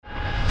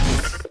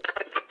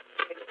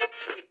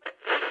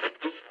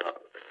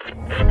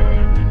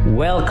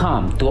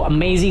Welcome to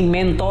Amazing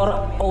Mentor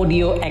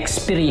Audio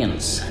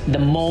Experience,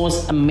 the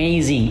most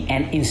amazing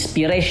and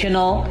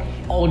inspirational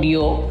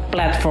audio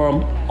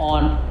platform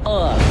on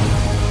earth.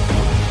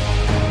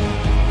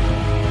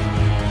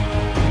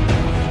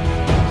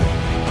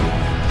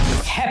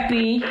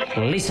 Happy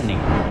listening.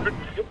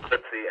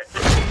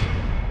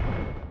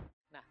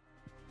 Nah,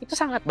 itu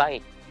sangat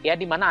baik. Ya,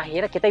 di mana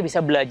akhirnya kita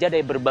bisa belajar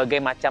dari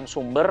berbagai macam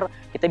sumber,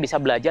 kita bisa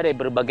belajar dari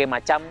berbagai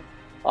macam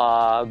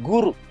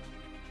guru.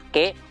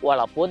 Oke,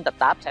 walaupun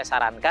tetap saya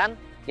sarankan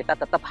kita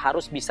tetap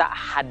harus bisa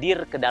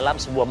hadir ke dalam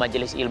sebuah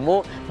majelis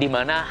ilmu, di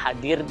mana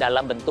hadir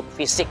dalam bentuk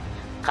fisik,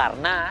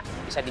 karena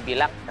bisa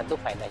dibilang tentu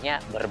faedahnya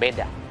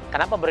berbeda.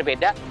 Kenapa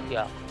berbeda?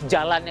 Ya,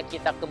 jalannya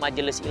kita ke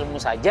majelis ilmu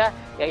saja,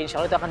 ya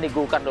insya Allah itu akan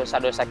digugurkan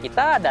dosa-dosa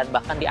kita dan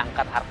bahkan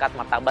diangkat harkat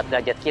martabat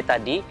derajat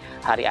kita di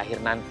hari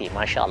akhir nanti,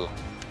 Masya Allah.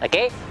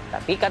 Oke,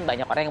 tapi kan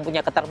banyak orang yang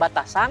punya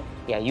keterbatasan,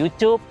 ya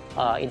YouTube,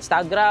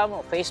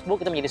 Instagram,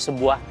 Facebook itu menjadi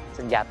sebuah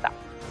senjata.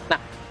 Nah,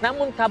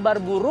 namun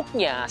kabar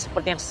buruknya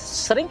seperti yang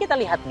sering kita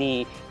lihat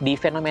di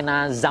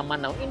fenomena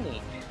zaman now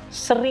ini,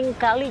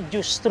 seringkali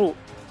justru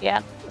ya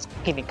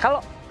gini,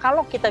 kalau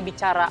kita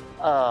bicara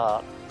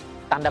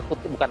tanda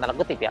kutip, bukan tanda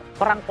kutip ya,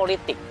 perang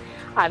politik,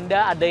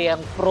 Anda ada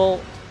yang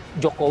pro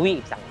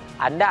Jokowi misalnya,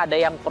 Anda ada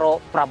yang pro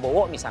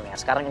Prabowo misalnya.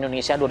 Sekarang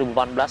Indonesia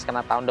 2018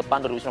 karena tahun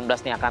depan 2019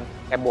 ini akan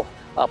heboh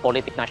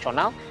politik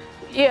nasional.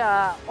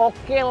 Ya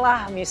oke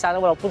lah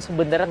misalnya, walaupun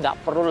sebenarnya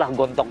nggak perlulah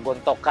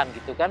gontok-gontokan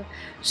gitu kan.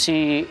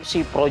 Si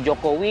pro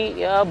Jokowi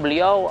ya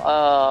beliau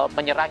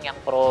menyerang yang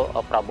pro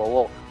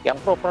Prabowo,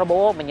 yang pro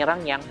Prabowo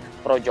menyerang yang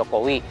pro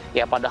Jokowi.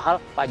 Ya padahal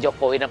Pak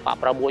Jokowi dan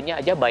Pak Prabowo-nya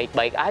aja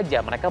baik-baik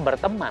aja, mereka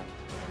berteman,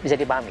 bisa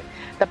dipahami.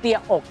 Tapi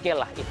ya oke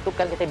lah, itu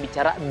kan kita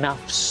bicara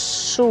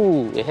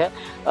nafsu ya,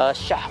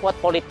 syahwat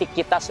politik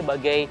kita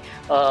sebagai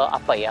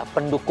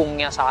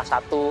pendukungnya salah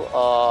satu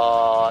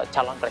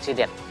calon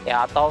presiden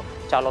ya, atau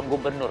calon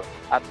gubernur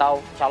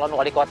atau calon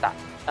wali kota,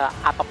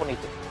 apapun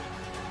itu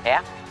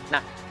ya.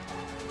 Nah,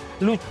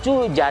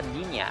 lucu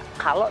jadinya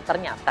kalau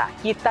ternyata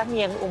kita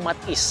nih yang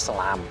umat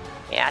Islam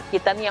ya,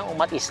 kita nih yang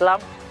umat Islam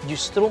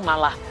justru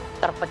malah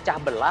terpecah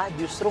belah,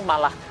 justru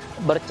malah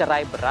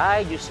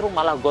bercerai-berai, justru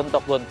malah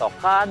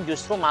gontok-gontokan,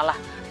 justru malah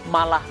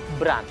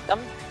berantem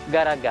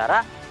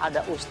gara-gara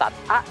ada Ustadz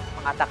A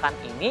mengatakan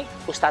ini,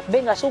 Ustadz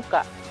B nggak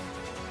suka.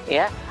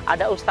 Ya,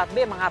 ada Ustadz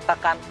B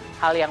mengatakan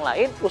hal yang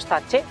lain,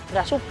 Ustadz C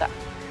nggak suka.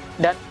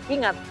 Dan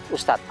ingat,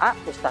 Ustadz A,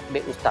 Ustadz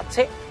B, Ustadz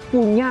C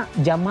punya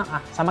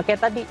jamaah. Sama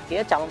kayak tadi,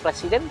 ya, calon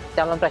presiden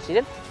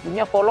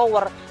punya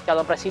follower,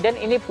 calon presiden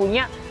ini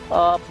punya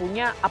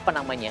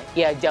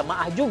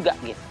jamaah juga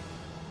gitu.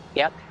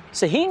 Ya,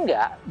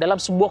 sehingga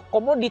dalam sebuah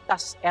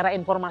komoditas era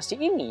informasi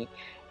ini,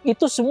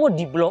 itu semua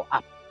di blow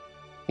up.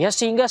 Ya,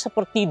 sehingga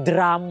seperti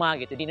drama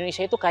gitu. Di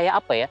Indonesia itu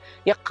kayak apa ya?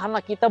 Ya karena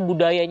kita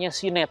budayanya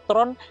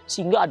sinetron,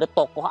 sehingga ada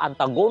tokoh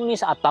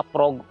antagonis atau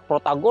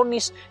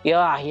protagonis.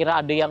 Ya akhirnya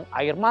ada yang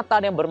air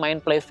mata, ada yang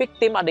bermain play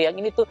victim, ada yang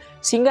ini tuh.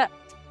 Sehingga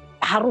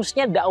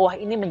harusnya dakwah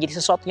ini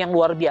menjadi sesuatu yang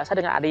luar biasa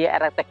dengan adanya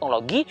era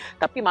teknologi,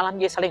 tapi malah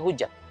menjadi saling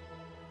hujat.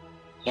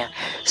 Ya,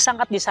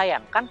 sangat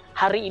disayangkan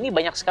hari ini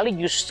banyak sekali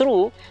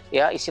justru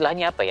ya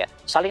istilahnya apa ya,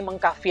 saling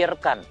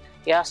mengkafirkan,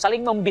 ya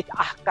saling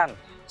membid'ahkan,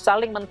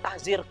 saling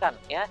mentahzirkan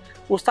ya.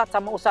 Ustadz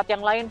sama ustadz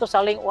yang lain tuh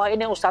saling, wah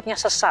ini ustadznya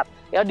sesat,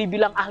 ya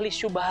dibilang ahli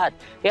syubhat,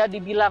 ya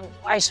dibilang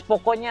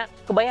pokoknya,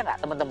 kebayang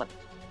nggak teman-teman?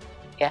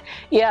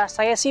 Ya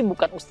saya sih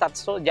bukan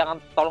ustadz, so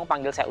jangan tolong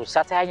panggil saya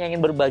ustadz, saya hanya ingin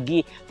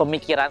berbagi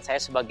pemikiran saya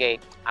sebagai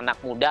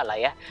anak muda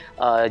lah ya.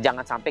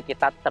 Jangan sampai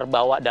kita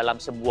terbawa dalam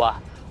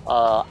sebuah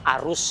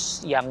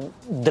arus yang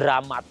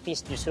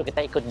dramatis, justru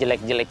kita ikut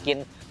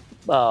jelek-jelekin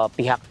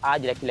pihak A,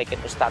 jelek-jelekin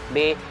Ustadz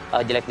B,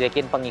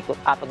 jelek-jelekin pengikut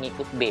A,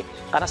 pengikut B.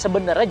 Karena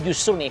sebenarnya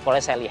justru nih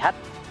kalau saya lihat,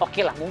 oke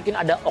lah mungkin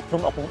ada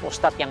oknum-oknum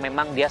Ustadz yang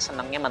memang dia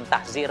senangnya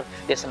mentahzir,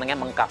 dia senangnya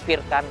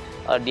mengkafirkan,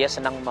 dia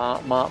senang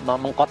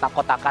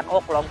mengkotak-kotakan,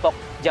 oh kelompok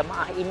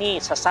jamaah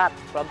ini sesat,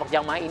 kelompok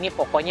jamaah ini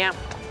pokoknya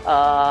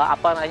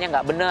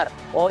nggak benar,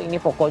 oh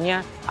ini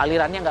pokoknya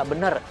alirannya nggak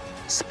benar,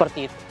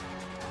 seperti itu.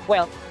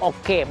 Well,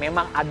 oke,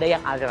 memang ada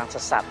yang aliran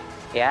sesat,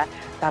 ya.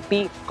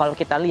 Tapi kalau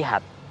kita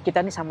lihat,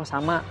 kita ini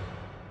sama-sama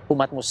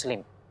umat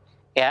Muslim,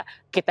 ya.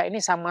 Kita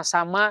ini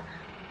sama-sama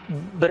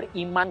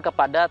beriman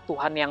kepada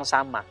Tuhan yang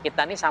sama.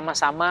 Kita ini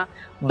sama-sama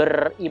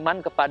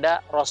beriman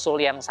kepada Rasul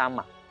yang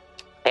sama,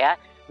 ya.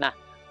 Nah,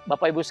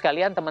 Bapak Ibu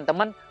sekalian,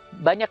 teman-teman,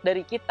 banyak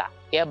dari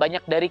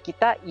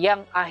kita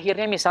yang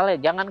akhirnya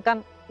misalnya,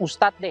 jangankan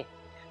Ustadz deh,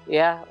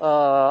 ya.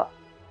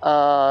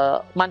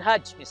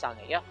 Manhaj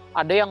misalnya ya,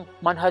 ada yang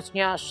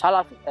manhajnya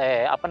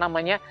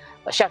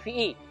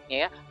Syafi'i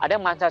ya, ada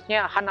yang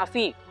manhajnya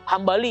Hanafi,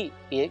 Hambali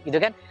ya, gitu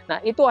kan. Nah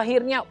itu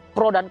akhirnya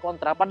pro dan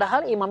kontra,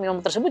 padahal imam-imam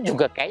tersebut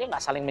juga kayaknya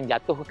nggak saling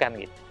menjatuhkan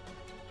gitu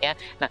ya.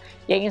 Nah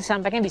yang ingin saya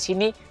sampaikan di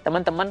sini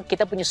teman-teman,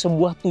 kita punya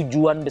sebuah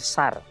tujuan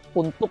besar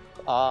untuk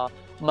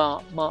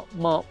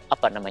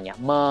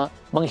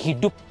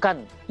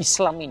menghidupkan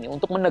Islam ini,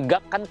 untuk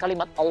menegakkan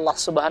kalimat Allah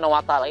Subhanahu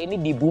wa taala ini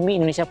di bumi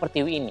Indonesia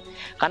Pertiwi ini.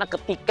 Karena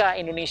ketika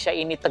Indonesia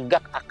ini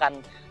tegak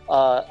akan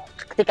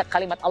ketika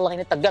kalimat Allah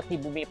ini tegak di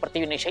bumi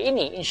seperti Indonesia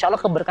ini, insya Allah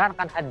keberkahan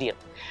akan hadir.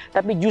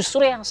 Tapi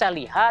justru yang saya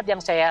lihat,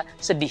 yang saya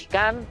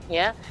sedihkan,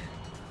 ya,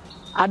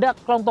 ada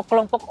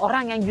kelompok-kelompok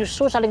orang yang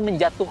justru saling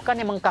menjatuhkan,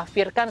 yang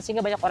mengkafirkan,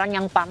 sehingga banyak orang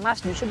yang panas,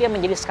 justru dia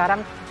menjadi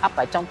sekarang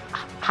apa? Contoh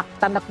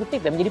tanda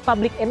kutip ya, menjadi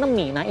public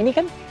enemy. Nah ini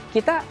kan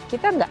kita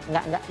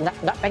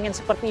nggak pengen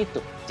seperti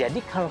itu. Jadi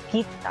kalau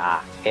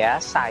kita, ya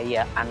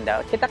saya,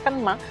 Anda, kita kan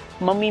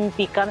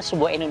memimpikan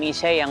sebuah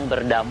Indonesia yang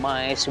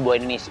berdamai,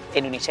 sebuah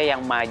Indonesia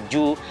yang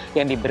maju,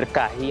 yang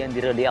diberkahi, yang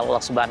diridhai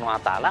Allah Subhanahu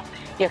Wa Taala.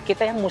 Ya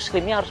kita yang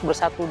muslimnya harus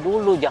bersatu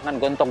dulu, jangan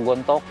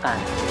gontok-gontokan.